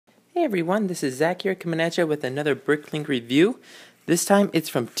Hey everyone, this is Zach here coming at you with another Bricklink review. This time it's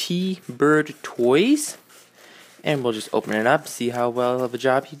from T-Bird Toys. And we'll just open it up, see how well of a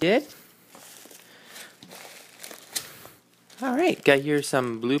job he did. Alright, got here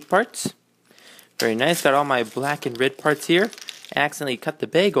some blue parts. Very nice, got all my black and red parts here. I accidentally cut the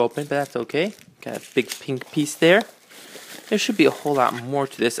bag open, but that's okay. Got a big pink piece there. There should be a whole lot more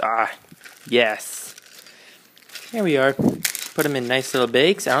to this. Yes. Here we are. Put them in nice little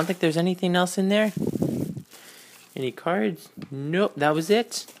bags. I don't think there's anything else in there. Any cards? Nope, that was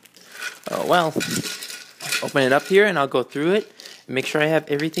it. Oh well. Open it up here and I'll go through it and make sure I have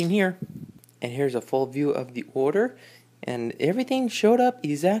everything here. And here's a full view of the order. And everything showed up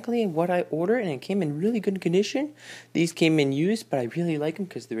exactly what I ordered, and it came in really good condition. These came in used, but I really like them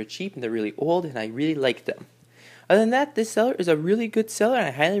because they were cheap and they're really old, and I really like them. Other than that, this seller is a really good seller, and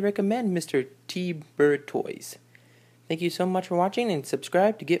I highly recommend Mr. T-Bird Toys. Thank you so much for watching, and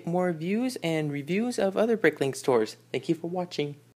subscribe to get more views and reviews of other Bricklink stores. Thank you for watching.